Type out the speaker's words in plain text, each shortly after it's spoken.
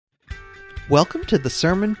Welcome to the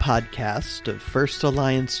Sermon Podcast of First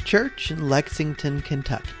Alliance Church in Lexington,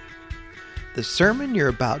 Kentucky. The sermon you're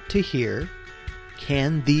about to hear,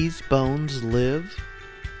 Can These Bones Live?,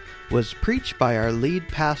 was preached by our lead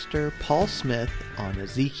pastor, Paul Smith, on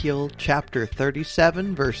Ezekiel chapter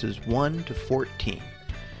 37, verses 1 to 14.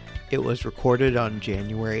 It was recorded on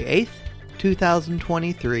January 8th,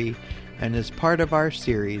 2023, and is part of our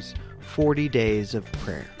series, 40 Days of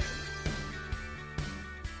Prayer.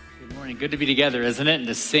 Good to be together, isn't it? And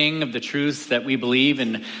to sing of the truths that we believe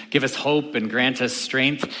and give us hope and grant us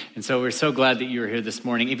strength. And so we're so glad that you're here this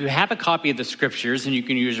morning. If you have a copy of the scriptures, and you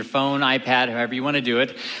can use your phone, iPad, however you want to do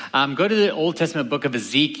it, go to the Old Testament book of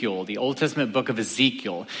Ezekiel,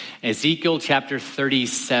 Ezekiel chapter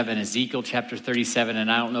 37,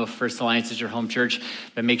 And I don't know if First Alliance is your home church,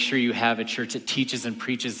 but make sure you have a church that teaches and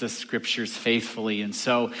preaches the scriptures faithfully. And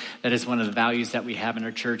so that is one of the values that we have in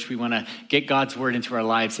our church. We want to get God's word into our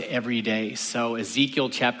lives every day. So Ezekiel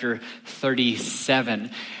chapter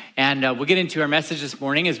 37. And we'll get into our message this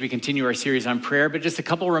morning as we continue our series on prayer. But just a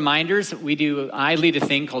couple reminders. I lead a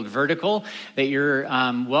thing called Vertical that you're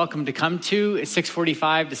welcome to come to. It's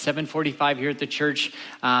 6:45 to 7:45 here at the church.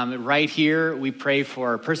 Right here, we pray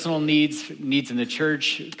for personal needs in the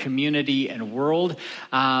church, community, and world.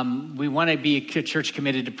 We want to be a church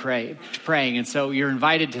committed to praying. And so you're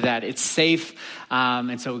invited to that. It's safe.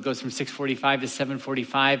 And so it goes from 6:45 to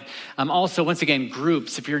 7:45. Also, once again,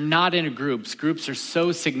 groups. If you're not in groups are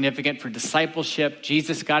so significant for discipleship.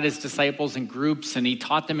 Jesus got his disciples in groups, and he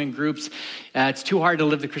taught them in groups. It's too hard to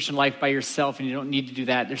live the Christian life by yourself, and you don't need to do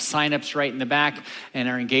that. There's sign-ups right in the back, and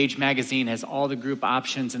our Engage magazine has all the group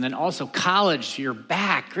options. And then also college, you're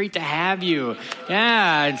back. Great to have you.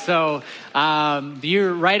 Yeah, and so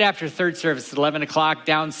you're right after third service at 11 o'clock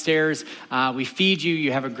downstairs. We feed you.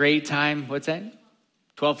 You have a great time. What's that?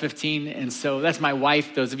 12:15, and so that's my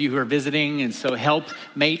wife, those of you who are visiting, and so help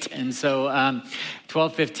mate, and so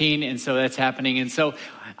 12:15, and so that's happening. And so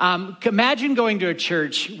imagine going to a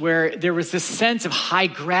church where there was this sense of high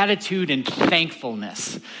gratitude and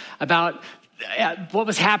thankfulness about what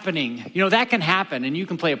was happening. You know, that can happen, and you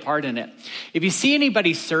can play a part in it. If you see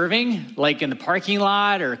anybody serving, like in the parking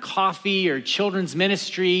lot, or coffee, or children's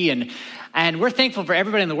ministry, and we're thankful for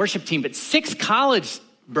everybody on the worship team, but 6 college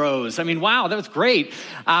bros. I mean, wow, that was great.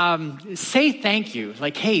 Say thank you.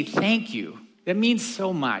 Like, hey, thank you. That means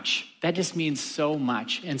so much. That just means so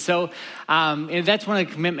much. And so and that's one of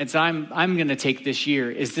the commitments I'm going to take this year,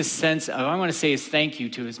 is this sense of, I want to say is thank you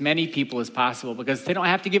to as many people as possible, because they don't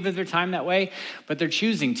have to give of their time that way, but they're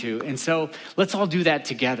choosing to. And so let's all do that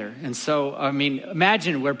together. And so, I mean,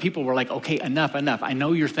 imagine where people were like, okay, enough. I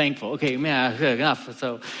know you're thankful. Okay, man, enough.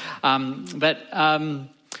 So,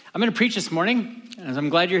 I'm going to preach this morning, and I'm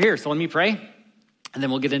glad you're here. So let me pray, and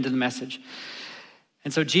then we'll get into the message.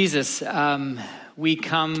 And so, Jesus, we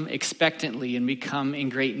come expectantly, and we come in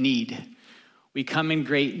great need. We come in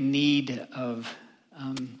great need of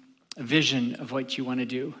a vision of what you want to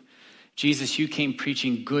do. Jesus, you came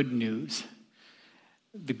preaching good news.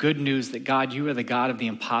 The good news that, God, you are the God of the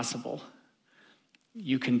impossible.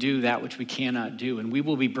 You can do that which we cannot do. And we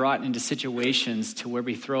will be brought into situations to where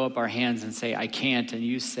we throw up our hands and say, I can't. And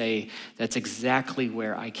you say, that's exactly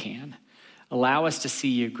where I can. Allow us to see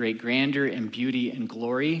your great grandeur and beauty and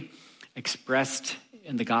glory expressed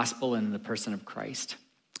in the gospel and in the person of Christ.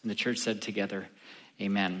 And the church said together,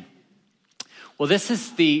 amen. Well, this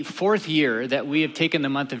is the 4th year that we have taken the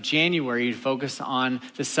month of January to focus on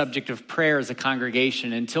the subject of prayer as a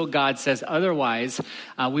congregation. Until God says otherwise,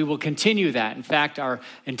 we will continue that. In fact, our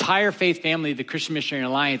entire faith family, the Christian Missionary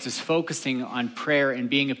Alliance, is focusing on prayer and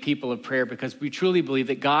being a people of prayer, because we truly believe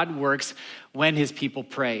that God works when his people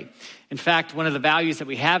pray. In fact, one of the values that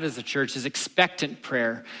we have as a church is expectant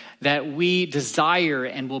prayer, that we desire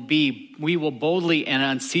and we will boldly and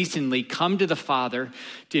unceasingly come to the Father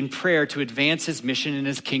in prayer to advance his mission and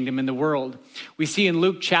his kingdom in the world. We see in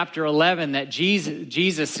Luke chapter 11 that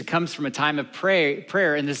Jesus comes from a time of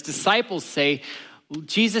prayer, and his disciples say,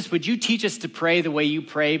 Jesus, would you teach us to pray the way you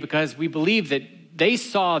pray? Because we believe that they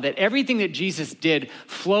saw that everything that Jesus did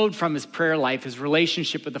flowed from his prayer life, his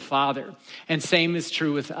relationship with the Father. And same is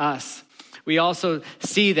true with us. We also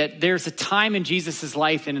see that there's a time in Jesus'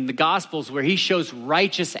 life and in the Gospels where he shows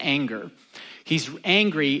righteous anger. He's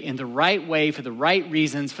angry in the right way, for the right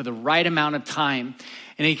reasons, for the right amount of time.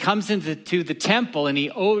 And he comes into the temple, and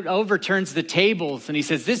he overturns the tables, and he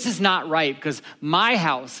says, this is not right, because my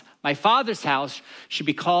house, my Father's house, should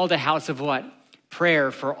be called a house of what?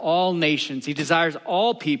 Prayer for all nations. He desires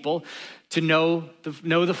all people to know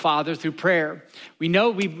the Father through prayer. We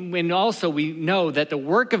know that the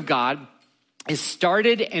work of God is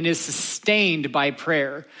started and is sustained by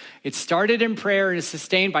prayer. It's started in prayer and is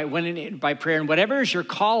sustained by prayer. And whatever is your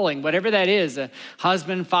calling, whatever that is, a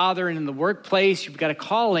husband, father, and in the workplace, you've got a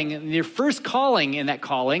calling. And your first calling in that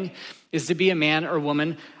calling is to be a man or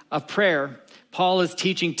woman of prayer. Paul is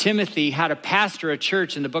teaching Timothy how to pastor a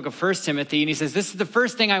church in the book of 1 Timothy. And he says, this is the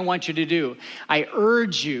first thing I want you to do. I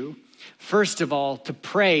urge you, first of all, to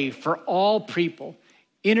pray for all people,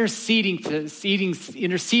 interceding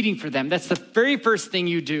for them. That's the very first thing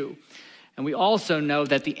you do. And we also know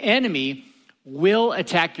that the enemy will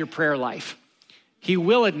attack your prayer life. He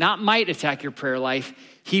will not might attack your prayer life.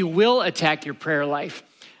 He will attack your prayer life.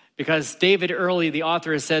 Because David Earley, the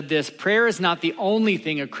author, has said this: prayer is not the only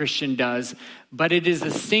thing a Christian does, but it is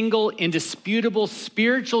a single, indisputable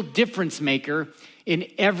spiritual difference maker in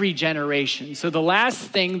every generation. So the last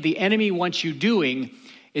thing the enemy wants you doing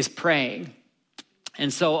is praying.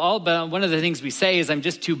 And so one of the things we say is, I'm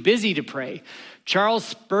just too busy to pray. Charles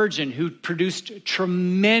Spurgeon, who produced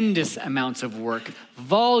tremendous amounts of work,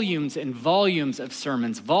 volumes and volumes of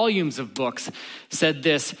sermons, volumes of books, said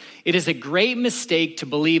this: it is a great mistake to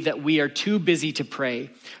believe that we are too busy to pray,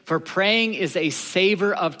 for praying is a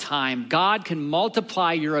saver of time. God can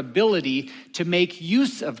multiply your ability to make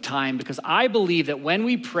use of time, because I believe that when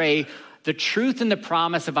we pray, the truth and the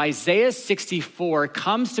promise of Isaiah 64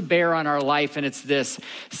 comes to bear on our life, and it's this: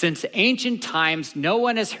 since ancient times, no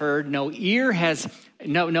one has heard, no ear has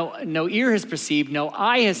perceived, no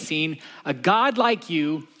eye has seen a God like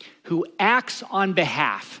you, who acts on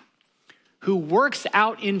behalf, who works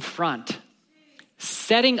out in front,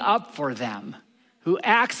 setting up for them, who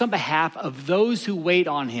acts on behalf of those who wait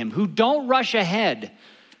on him, who don't rush ahead,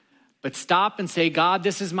 but stop and say, God,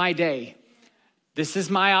 this is my day. This is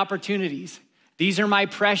my opportunities. These are my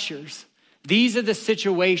pressures. These are the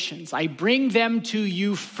situations. I bring them to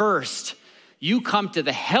you first. You come to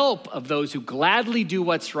the help of those who gladly do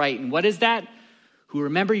what's right. And what is that? Who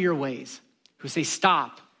remember your ways, who say,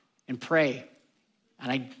 stop and pray.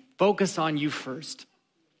 And I focus on you first.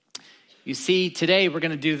 You see, today we're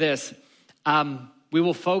going to do this. We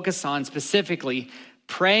will focus on specifically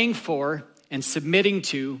praying for and submitting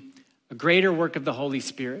to a greater work of the Holy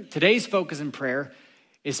Spirit. Today's focus in prayer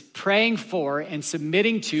is praying for and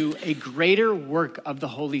submitting to a greater work of the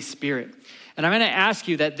Holy Spirit. And I'm going to ask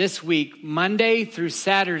you that this week, Monday through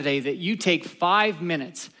Saturday, that you take 5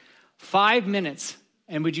 minutes,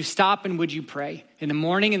 and would you stop and would you pray? In the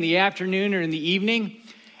morning, in the afternoon, or in the evening?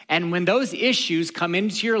 And when those issues come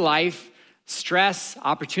into your life, stress,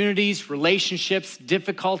 opportunities, relationships,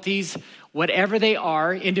 difficulties, whatever they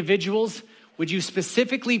are, individuals, would you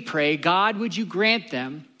specifically pray, God, would you grant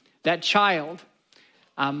them, that child,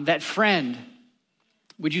 that friend,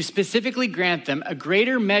 would you specifically grant them a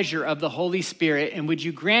greater measure of the Holy Spirit, and would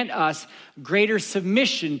you grant us greater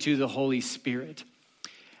submission to the Holy Spirit?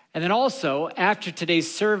 And then also, after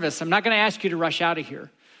today's service, I'm not going to ask you to rush out of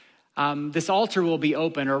here. This altar will be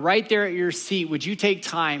open, or right there at your seat, would you take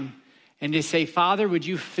time and just say, Father, would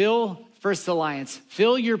you fill First Alliance,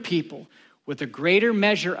 fill your people with a greater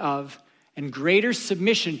measure of and greater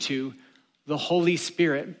submission to the Holy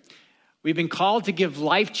Spirit. We've been called to give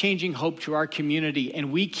life-changing hope to our community,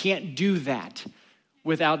 and we can't do that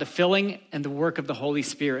without the filling and the work of the Holy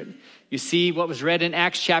Spirit. You see what was read in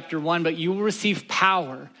Acts chapter 1, but you will receive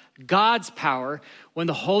power, God's power, when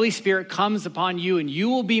the Holy Spirit comes upon you, and you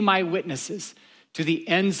will be my witnesses to the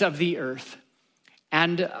ends of the earth.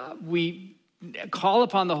 And we call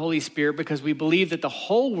upon the Holy Spirit because we believe that the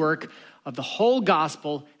whole work of the whole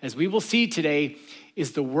gospel, as we will see today,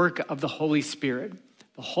 is the work of the Holy Spirit.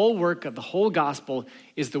 The whole work of the whole gospel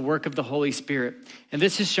is the work of the Holy Spirit. And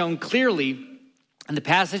this is shown clearly in the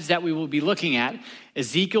passage that we will be looking at,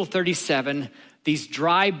 Ezekiel 37, these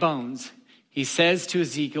dry bones. He says to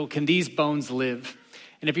Ezekiel, can these bones live?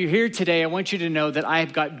 And if you're here today, I want you to know that I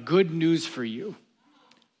have got good news for you.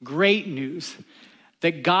 Great news.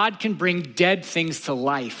 That God can bring dead things to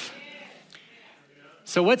life.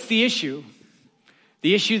 So what's the issue?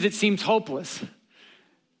 The issue that seems hopeless.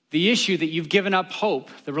 The issue that you've given up hope,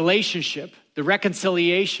 the relationship, the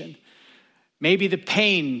reconciliation, maybe the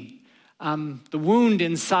pain, the wound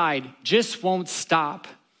inside just won't stop.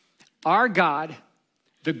 Our God,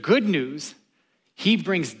 the good news, he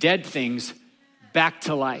brings dead things back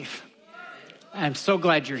to life. I'm so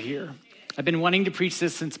glad you're here. I've been wanting to preach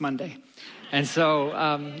this since Monday. And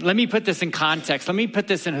so let me put this in context. Let me put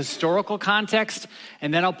this in historical context,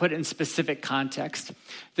 and then I'll put it in specific context.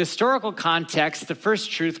 The historical context, the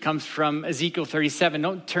first truth comes from Ezekiel 37.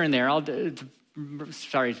 Don't turn there.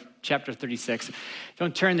 Chapter 36.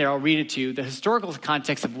 Don't turn there. I'll read it to you. The historical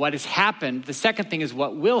context of what has happened. The second thing is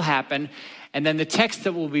what will happen. and then the text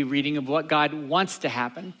that we'll be reading of what God wants to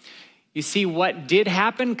happen. You see, what did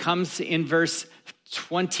happen comes in verse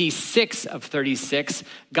 26 of 36.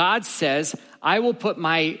 God says, I will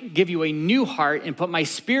give you a new heart and put my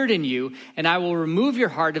spirit in you, and I will remove your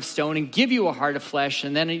heart of stone and give you a heart of flesh,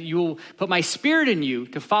 and then you will put my spirit in you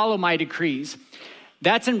to follow my decrees.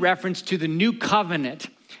 That's in reference to the new covenant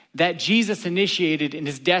that Jesus initiated in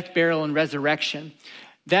his death, burial, and resurrection.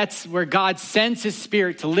 That's where God sends his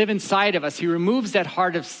spirit to live inside of us. He removes that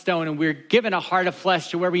heart of stone, and we're given a heart of flesh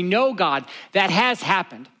to where we know God. That has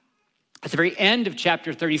happened. At the very end of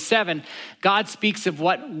chapter 37, God speaks of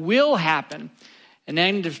what will happen. And the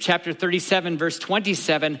end of chapter 37, verse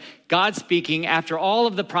 27, God speaking, after all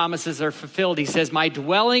of the promises are fulfilled, he says, my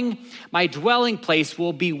dwelling place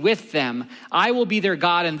will be with them. I will be their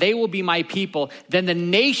God, and they will be my people. Then the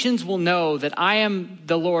nations will know that I am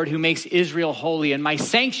the Lord who makes Israel holy, and my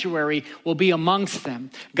sanctuary will be amongst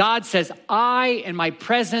them. God says, I and my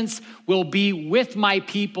presence will be with my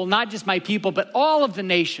people, not just my people, but all of the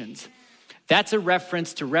nations. That's a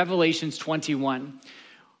reference to Revelations 21,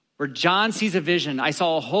 where John sees a vision. I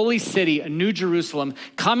saw a holy city, a new Jerusalem,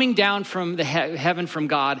 coming down from the heaven from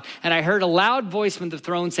God. And I heard a loud voice from the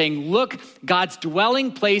throne saying, look, God's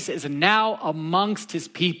dwelling place is now amongst his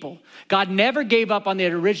people. God never gave up on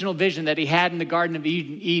that original vision that he had in the Garden of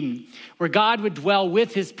Eden, where God would dwell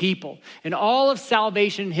with his people. And all of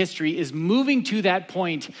salvation history is moving to that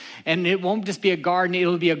point. And it won't just be a garden,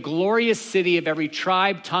 it'll be a glorious city of every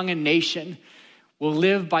tribe, tongue, and nation will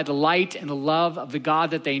live by the light and the love of the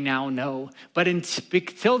God that they now know. But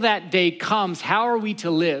until that day comes, how are we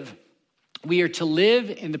to live? We are to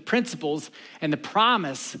live in the principles and the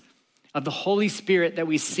promise of the Holy Spirit that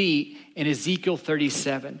we see in Ezekiel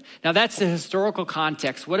 37. Now that's the historical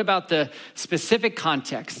context. What about the specific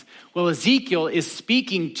context? Well, Ezekiel is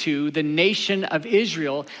speaking to the nation of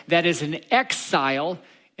Israel that is in exile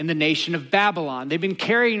in the nation of Babylon. They've been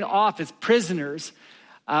carried off as prisoners.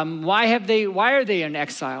 Why are they in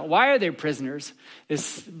exile? Why are they prisoners?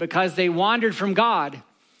 It's because they wandered from God,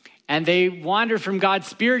 and they wandered from God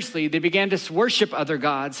spiritually. They began to worship other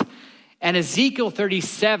gods. And Ezekiel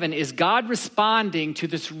 37 is God responding to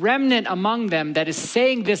this remnant among them that is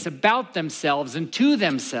saying this about themselves and to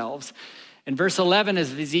themselves. In verse 11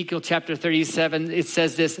 of Ezekiel chapter 37, it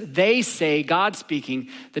says this, they say, God speaking,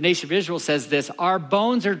 the nation of Israel says this, our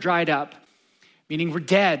bones are dried up, meaning we're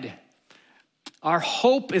dead. Our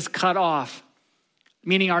hope is cut off,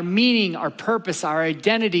 meaning our meaning, our purpose, our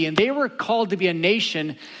identity. And they were called to be a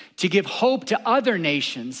nation to give hope to other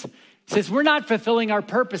nations. It says, we're not fulfilling our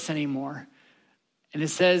purpose anymore. And it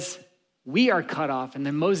says, we are cut off. In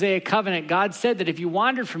the Mosaic covenant, God said that if you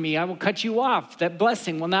wander from me, I will cut you off. That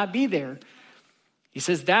blessing will not be there. He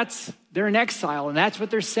says they're in exile, and that's what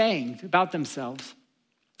they're saying about themselves.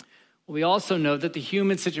 Well, we also know that the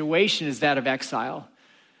human situation is that of exile.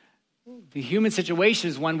 The human situation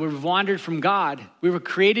is one where we've wandered from God. We were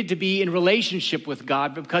created to be in relationship with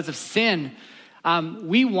God, but because of sin,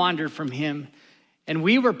 we wandered from him, and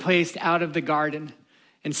we were placed out of the garden.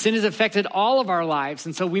 And sin has affected all of our lives.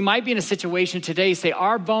 And so we might be in a situation today, say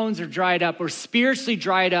our bones are dried up, we're spiritually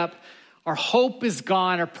dried up, our hope is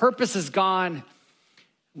gone, our purpose is gone.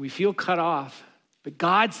 We feel cut off. But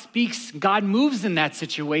God speaks, God moves in that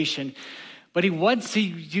situation. But he wants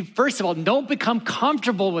you, first of all, don't become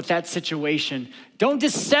comfortable with that situation. Don't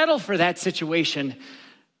just settle for that situation,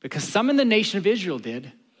 because some in the nation of Israel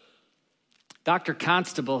did. Dr.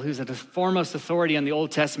 Constable, who's the foremost authority on the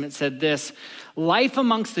Old Testament, said this, life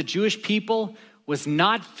amongst the Jewish people was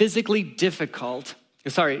not physically difficult.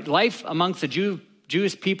 Life amongst the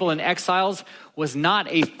Jewish people in exiles was not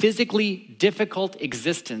a physically difficult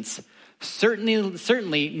existence.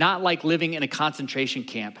 Certainly not like living in a concentration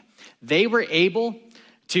camp. They were able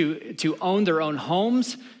to own their own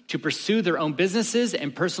homes, to pursue their own businesses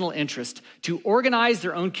and personal interest, to organize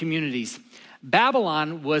their own communities.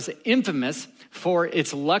 Babylon was infamous for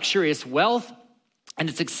its luxurious wealth and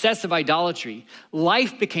its excessive idolatry.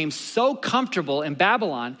 Life became so comfortable in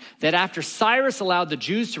Babylon that after Cyrus allowed the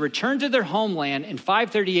Jews to return to their homeland in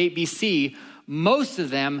 538 BC, most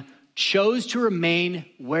of them chose to remain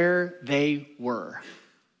where they were.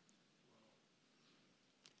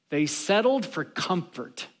 They settled for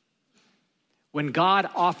comfort when God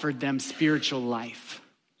offered them spiritual life.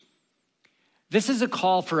 This is a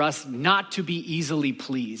call for us not to be easily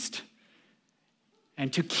pleased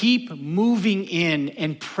and to keep moving in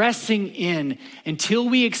and pressing in until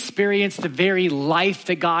we experience the very life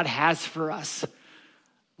that God has for us,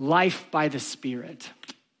 life by the Spirit.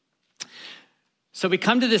 So we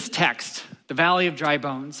come to this text, the Valley of Dry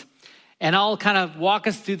Bones. And I'll kind of walk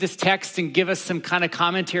us through this text and give us some kind of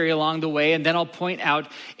commentary along the way. And then I'll point out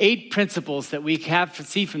 8 principles that we have to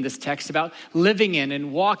see from this text about living in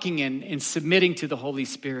and walking in and submitting to the Holy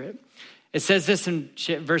Spirit. It says this in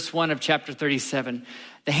verse 1 of chapter 37.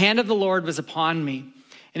 The hand of the Lord was upon me,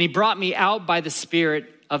 and he brought me out by the Spirit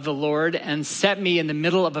of the Lord and set me in the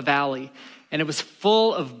middle of a valley, and it was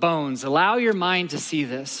full of bones. Allow your mind to see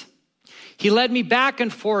this. He led me back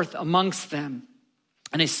and forth amongst them,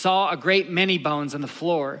 and I saw a great many bones on the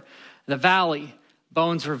floor. The valley,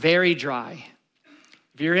 bones were very dry.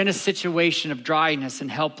 If you're in a situation of dryness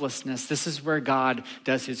and helplessness, this is where God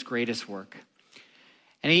does his greatest work.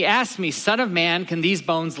 And he asked me, Son of man, can these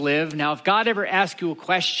bones live? Now, if God ever asks you a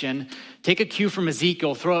question, take a cue from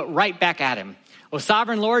Ezekiel, throw it right back at him. Oh,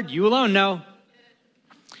 sovereign Lord, you alone know.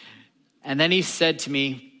 And then he said to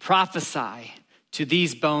me, prophesy to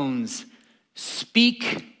these bones,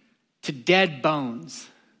 speak to dead bones.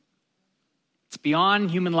 It's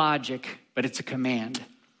beyond human logic, but it's a command.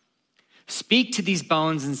 Speak to these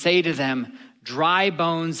bones and say to them, dry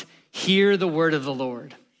bones, hear the word of the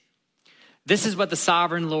Lord. This is what the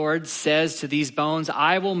sovereign Lord says to these bones.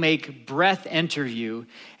 I will make breath enter you,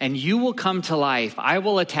 and you will come to life. I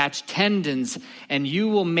will attach tendons, and you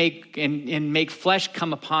will make flesh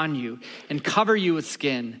come upon you, and cover you with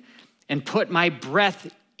skin, and put my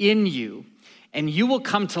breath in you, and you will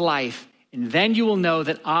come to life. And then you will know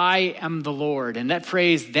that I am the Lord. And that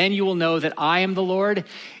phrase, then you will know that I am the Lord,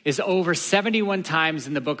 is over 71 times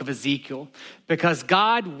in the book of Ezekiel, because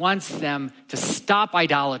God wants them to stop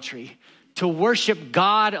idolatry, to worship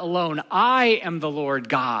God alone. I am the Lord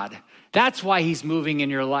God. That's why he's moving in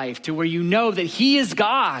your life, to where you know that he is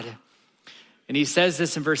God. And he says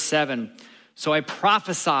this in verse 7. So I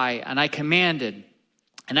prophesy and I commanded.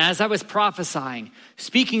 And as I was prophesying,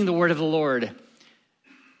 speaking the word of the Lord,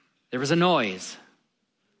 there was a noise.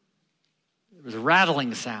 There was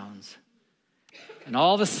rattling sounds. And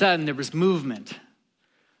all of a sudden there was movement.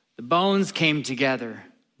 The bones came together,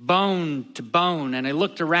 bone to bone. And I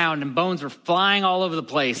looked around and bones were flying all over the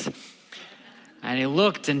place. And I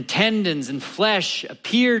looked and tendons and flesh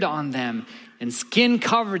appeared on them and skin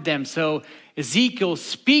covered them. So Ezekiel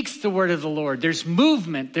speaks the word of the Lord. There's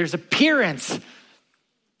movement, there's appearance.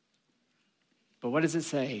 But what does it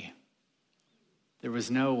say? There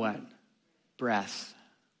was no what? Breath.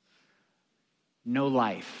 No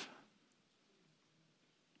life.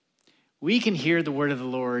 We can hear the word of the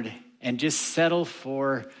Lord and just settle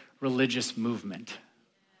for religious movement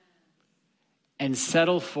and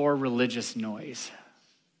settle for religious noise.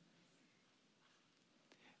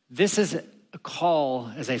 This is a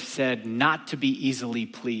call, as I've said, not to be easily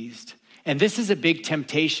pleased. And this is a big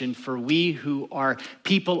temptation for we who are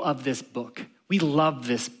people of this book. We love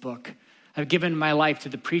this book. I've given my life to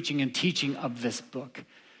the preaching and teaching of this book.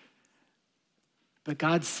 But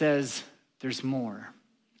God says there's more.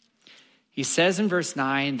 He says in verse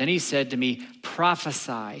 9, then he said to me,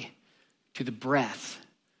 prophesy to the breath,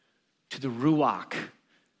 to the ruach,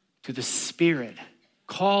 to the spirit.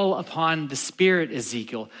 Call upon the Spirit,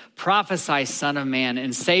 Ezekiel. Prophesy, Son of Man,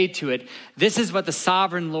 and say to it, this is what the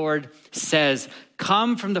sovereign Lord says.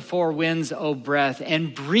 Come from the four winds, O breath,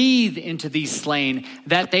 and breathe into these slain,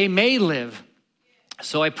 that they may live.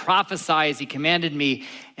 So I prophesied as he commanded me,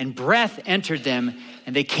 and breath entered them,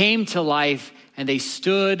 and they came to life, and they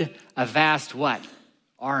stood a vast what?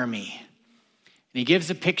 Army. And he gives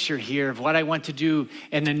a picture here of what I want to do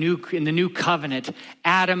in the new covenant.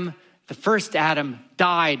 Adam, the first Adam,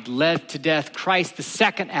 died, led to death. Christ, the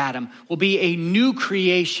second Adam, will be a new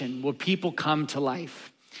creation where people come to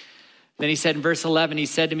life. Then he said in verse 11, he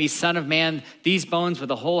said to me, Son of man, these bones were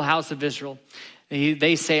the whole house of Israel.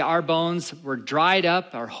 They say our bones were dried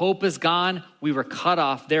up, our hope is gone, we were cut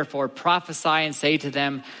off. Therefore prophesy and say to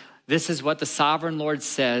them, this is what the sovereign Lord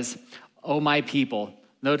says, O my people.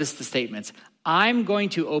 Notice the statements. I'm going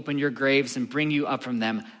to open your graves and bring you up from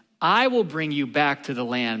them. I will bring you back to the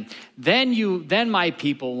land. Then my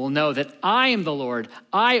people will know that I am the Lord.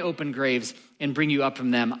 I open graves and bring you up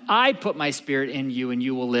from them. I put my spirit in you and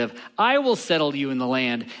you will live. I will settle you in the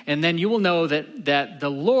land. And then you will know that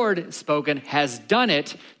the Lord spoken has done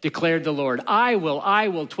it, declared the Lord. I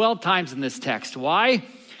will, 12 times in this text. Why?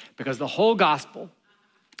 Because the whole gospel,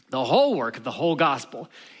 the whole work of the whole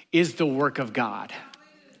gospel is the work of God.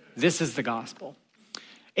 This is the gospel.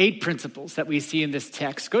 8 principles that we see in this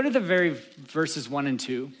text. Go to the very verses 1 and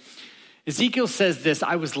 2. Ezekiel says this,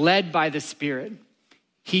 I was led by the Spirit.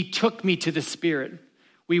 He took me to the Spirit.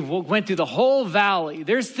 We went through the whole valley.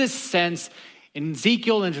 There's this sense in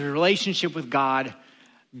Ezekiel and his relationship with God.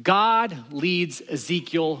 God leads,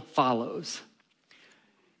 Ezekiel follows.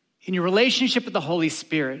 in your relationship with the Holy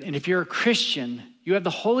Spirit, and if you're a Christian, you have the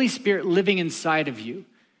Holy Spirit living inside of you.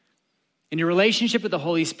 In your relationship with the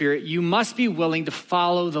Holy Spirit, you must be willing to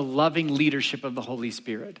follow the loving leadership of the Holy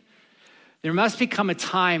Spirit. There must become a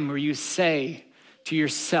time where you say to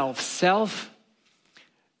yourself,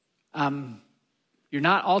 you're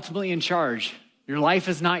not ultimately in charge. Your life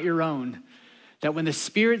is not your own. That when the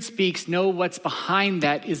Spirit speaks, know what's behind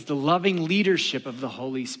that is the loving leadership of the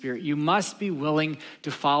Holy Spirit. You must be willing to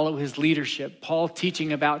follow his leadership. Paul,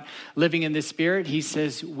 teaching about living in the Spirit, he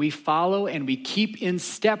says, we follow and we keep in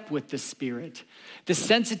step with the Spirit. The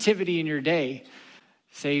sensitivity in your day.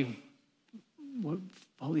 Say,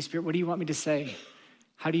 Holy Spirit, what do you want me to say?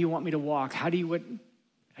 How do you want me to walk? How do you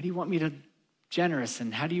want me to generous?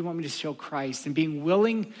 And how do you want me to show Christ? And being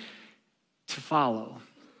willing to follow.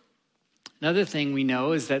 Another thing we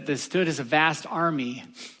know is that this stood as a vast army.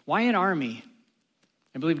 Why an army?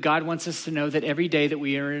 I believe God wants us to know that every day that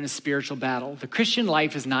we are in a spiritual battle. The Christian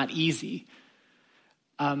life is not easy.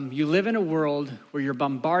 You live in a world where you're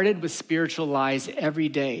bombarded with spiritual lies every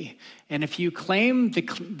day. And if you claim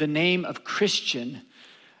the name of Christian,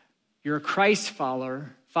 you're a Christ follower,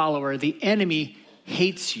 the enemy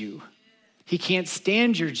hates you. He can't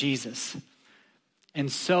stand your Jesus. And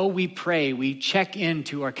so we pray, we check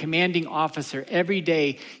into our commanding officer every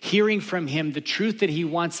day, hearing from him the truth that he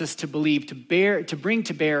wants us to believe, to bring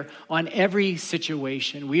to bear on every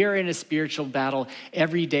situation. We are in a spiritual battle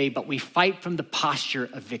every day, but we fight from the posture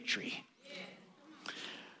of victory.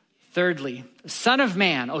 Thirdly, Son of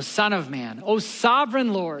Man, O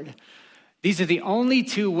sovereign Lord. These are the only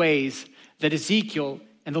two ways that Ezekiel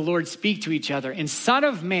and the Lord speak to each other. And Son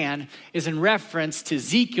of Man is in reference to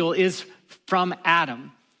Ezekiel is from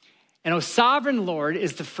Adam. And O sovereign Lord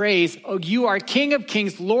is the phrase, oh, you are King of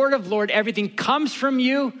kings, Lord of lords. Everything comes from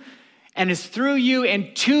you and is through you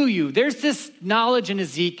and to you. There's this knowledge in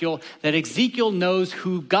Ezekiel that Ezekiel knows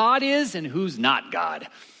who God is and who's not God.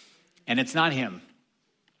 And it's not him.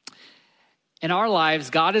 In our lives,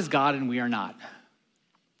 God is God and we are not.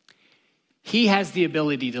 He has the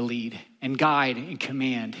ability to lead and guide and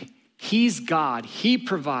command. He's God. He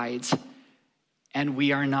provides, and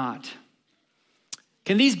we are not.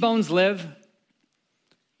 Can these bones live?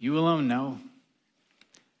 You alone know.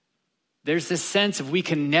 There's this sense of we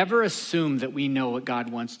can never assume that we know what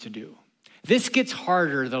God wants to do. This gets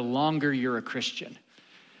harder the longer you're a Christian.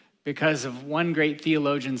 Because of one great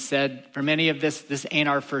theologian said, for many of this ain't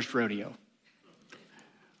our first rodeo.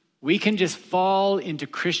 We can just fall into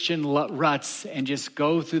Christian ruts and just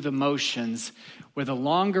go through the motions, where the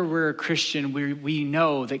longer we're a Christian, we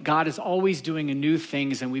know that God is always doing a new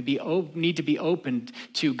things, and we need to be open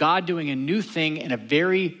to God doing a new thing in a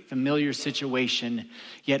very familiar situation,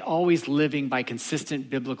 yet always living by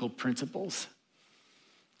consistent biblical principles.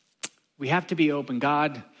 We have to be open.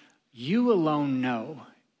 God, you alone know,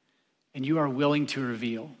 and you are willing to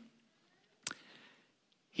reveal.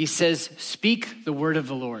 He says, speak the word of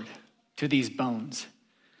the Lord to these bones.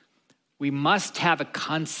 We must have a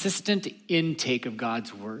consistent intake of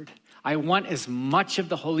God's word. I want as much of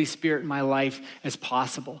the Holy Spirit in my life as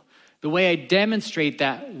possible. The way I demonstrate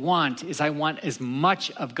that want is I want as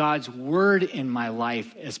much of God's word in my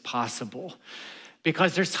life as possible.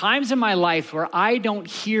 Because there's times in my life where I don't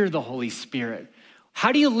hear the Holy Spirit.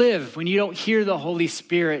 How do you live when you don't hear the Holy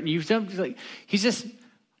Spirit? And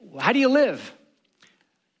how do you live?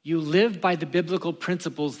 You live by the biblical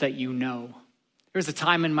principles that you know. There was a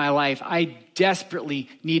time in my life I desperately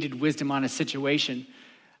needed wisdom on a situation.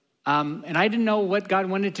 And I didn't know what God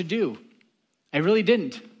wanted to do. I really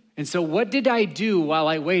didn't. And so what did I do while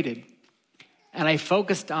I waited? And I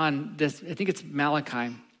focused on this, I think it's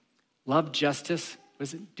Malachi. Love justice.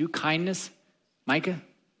 Was it do kindness? Micah,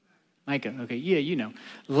 okay, yeah, you know.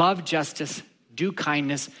 Love justice, do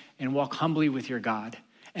kindness, and walk humbly with your God.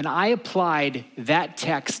 And I applied that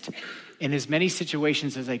text in as many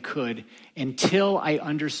situations as I could until I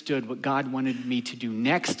understood what God wanted me to do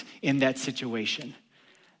next in that situation.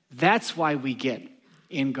 That's why we get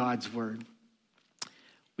in God's word.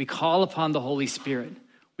 We call upon the Holy Spirit.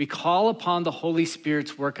 We call upon the Holy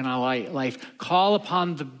Spirit's work in our life. Call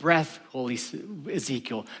upon the breath, Holy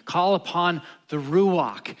Ezekiel. Call upon the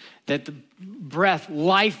Ruach, that the breath,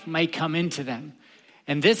 life might come into them.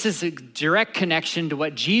 And this is a direct connection to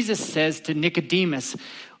what Jesus says to Nicodemus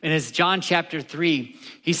in his John chapter 3.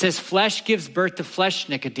 He says, flesh gives birth to flesh,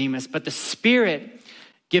 Nicodemus, but the Spirit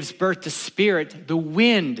gives birth to spirit. The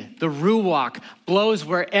wind, the Ruach, blows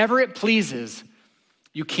wherever it pleases.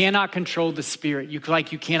 You cannot control the Spirit. You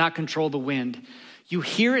cannot control the wind. You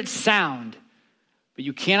hear its sound, but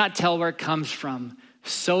you cannot tell where it comes from.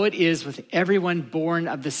 so it is with everyone born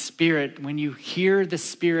of the Spirit. When you hear the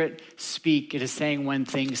Spirit speak, it is saying one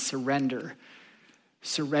thing: surrender.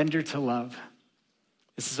 Surrender to love.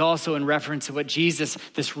 This is also in reference to what Jesus,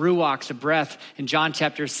 this ruach, the breath, in John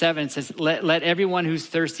chapter 7 says, let everyone who's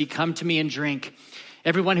thirsty come to me and drink.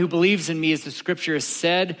 Everyone who believes in me, as the scripture has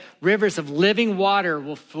said, rivers of living water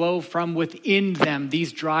will flow from within them.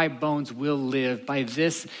 These dry bones will live. By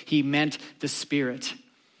this he meant the Spirit.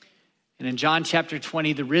 And in John chapter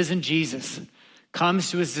 20, the risen Jesus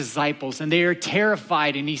comes to his disciples and they are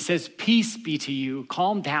terrified, and he says, peace be to you.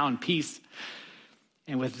 Calm down, peace.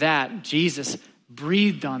 And with that, Jesus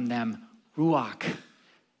breathed on them, ruach. And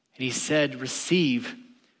he said, receive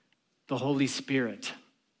the Holy Spirit.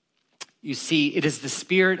 You see, it is the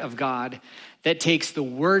Spirit of God that takes the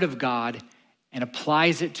Word of God and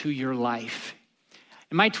applies it to your life.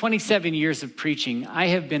 In my 27 years of preaching, I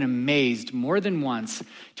have been amazed more than once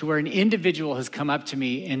to where an individual has come up to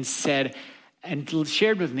me and said, and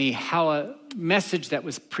shared with me how a message that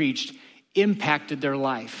was preached impacted their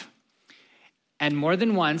life. And more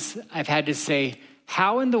than once, I've had to say,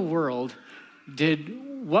 how in the world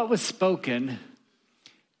did what was spoken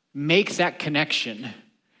make that connection?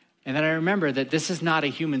 And then I remember that this is not a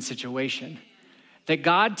human situation, that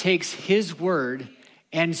God takes his word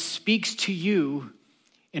and speaks to you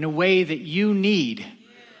in a way that you need,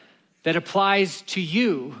 that applies to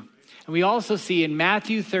you. And we also see in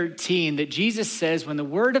Matthew 13 that Jesus says when the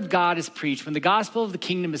word of God is preached, when the gospel of the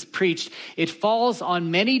kingdom is preached, it falls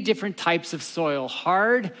on many different types of soil: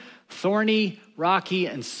 hard, thorny, rocky,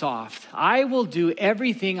 and soft. I will do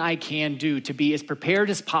everything I can do to be as prepared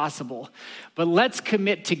as possible. But let's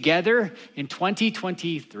commit together in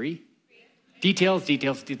 2023,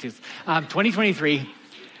 2023,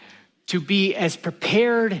 to be as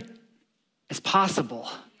prepared as possible.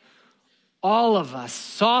 All of us,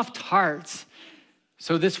 soft hearts,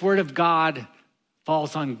 so this word of God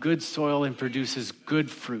falls on good soil and produces good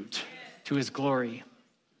fruit to his glory.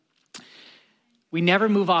 We never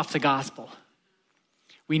move off the gospel.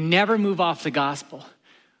 We never move off the gospel,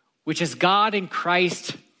 which is God in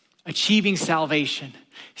Christ achieving salvation.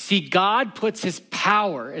 See, God puts his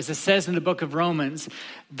power, as it says in the book of Romans,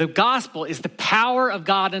 the gospel is the power of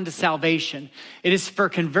God unto salvation. It is for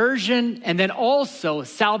conversion and then also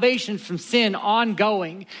salvation from sin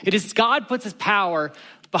ongoing. It is God puts his power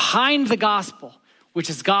behind the gospel, which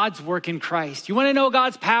is God's work in Christ. You want to know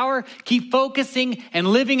God's power? Keep focusing and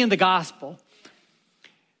living in the gospel.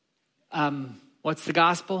 What's the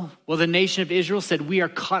gospel? Well, the nation of Israel said, we are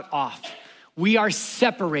cut off. We are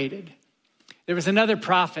separated. There was another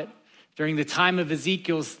prophet during the time of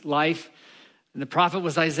Ezekiel's life, and the prophet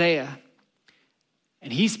was Isaiah.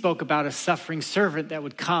 And he spoke about a suffering servant that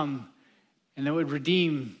would come and that would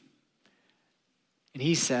redeem. And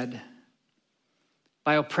he said,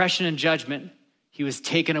 by oppression and judgment, he was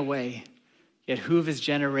taken away. Yet who of his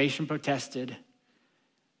generation protested?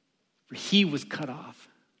 For he was cut off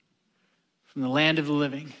from the land of the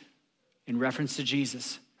living, in reference to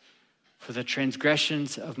Jesus. For the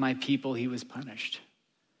transgressions of my people, he was punished.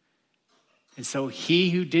 And so he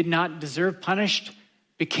who did not deserve punished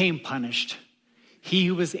became punished. He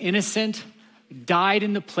who was innocent died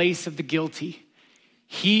in the place of the guilty.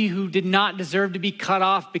 He who did not deserve to be cut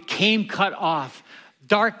off became cut off.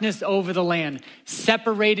 Darkness over the land,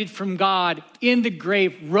 separated from God in the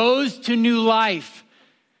grave, rose to new life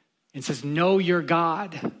and says, know your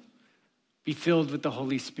God. Be filled with the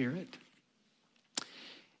Holy Spirit.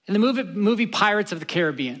 In the movie Pirates of the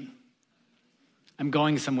Caribbean, I'm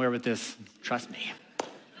going somewhere with this, trust me.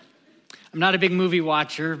 I'm not a big movie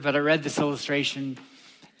watcher, but I read this illustration,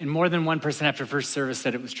 and more than one person after first service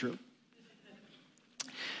said it was true.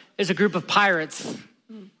 There's a group of pirates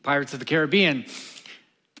of the Caribbean,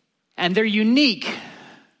 and they're unique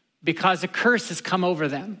because a curse has come over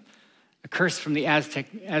them, a curse from the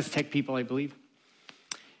Aztec people, I believe.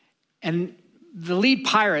 And the lead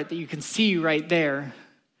pirate that you can see right there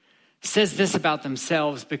says this about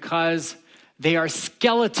themselves: because they are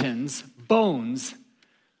skeletons, bones,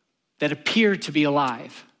 that appear to be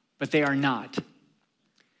alive, but they are not.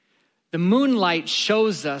 The moonlight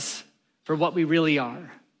shows us for what we really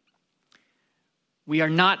are. We are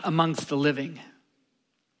not amongst the living,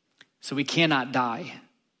 so we cannot die,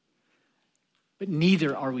 but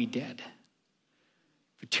neither are we dead.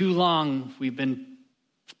 For too long, we've been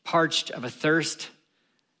parched of a thirst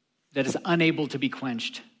that is unable to be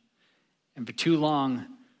quenched. And for too long,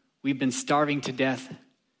 we've been starving to death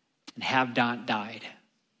and have not died.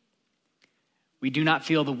 We do not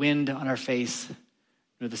feel the wind on our face,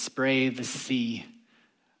 nor the spray of the sea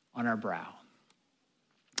on our brow.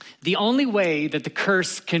 The only way that the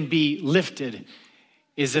curse can be lifted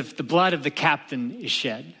is if the blood of the captain is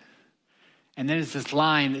shed. And then there's this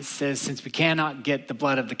line that says, since we cannot get the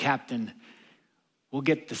blood of the captain, we'll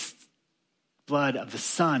get the blood of the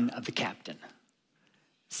son of the captain.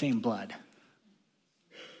 Same blood.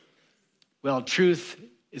 Well, truth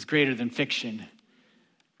is greater than fiction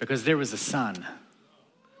because there was a son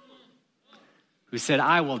who said,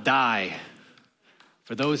 I will die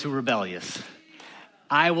for those who are rebellious.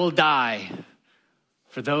 I will die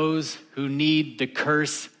for those who need the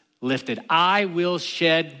curse lifted. I will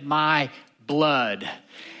shed my blood.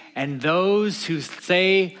 And those who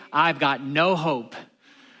say, I've got no hope,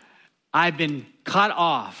 I've been cut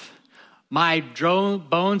off, my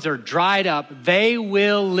bones are dried up, they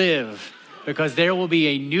will live because there will be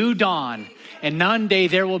a new dawn. And one day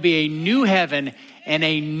there will be a new heaven and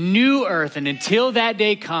a new earth. And until that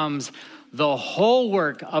day comes, the whole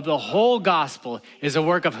work of the whole gospel is a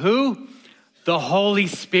work of who? The Holy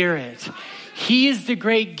Spirit. He is the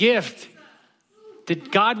great gift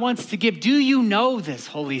that God wants to give. Do you know this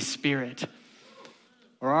Holy Spirit?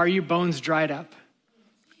 Or are your bones dried up?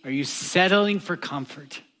 Are you settling for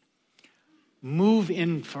comfort? Move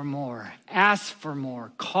in for more. Ask for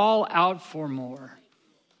more. Call out for more.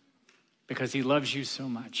 Because he loves you so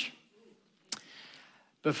much.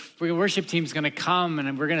 The worship team's going to come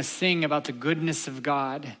and we're going to sing about the goodness of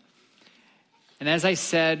God. And as I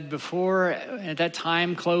said before, at that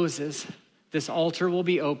time closes, this altar will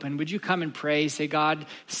be open. Would you come and pray? Say, God,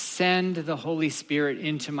 send the Holy Spirit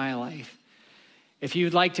into my life. If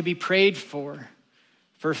you'd like to be prayed for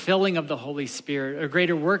filling of the Holy Spirit, a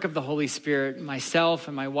greater work of the Holy Spirit, myself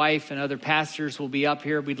and my wife and other pastors will be up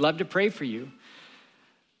here. We'd love to pray for you.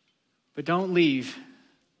 But don't leave.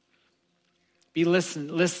 Be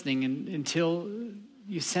listening until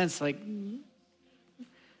you sense like,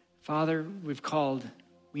 Father, we've called,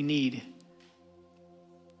 we need.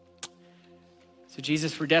 So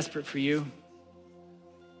Jesus, we're desperate for you.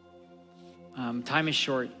 Time is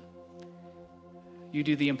short. You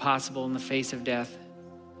do the impossible in the face of death.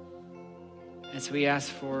 And so we ask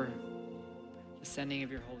for the sending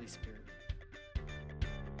of your Holy Spirit.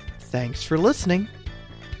 Thanks for listening.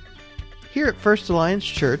 Here at First Alliance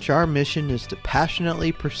Church, our mission is to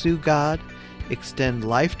passionately pursue God, extend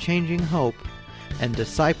life-changing hope, and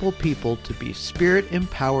disciple people to be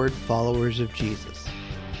Spirit-empowered followers of Jesus.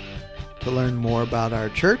 To learn more about our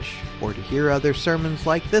church or to hear other sermons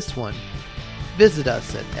like this one, visit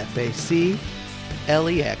us at faclex.com.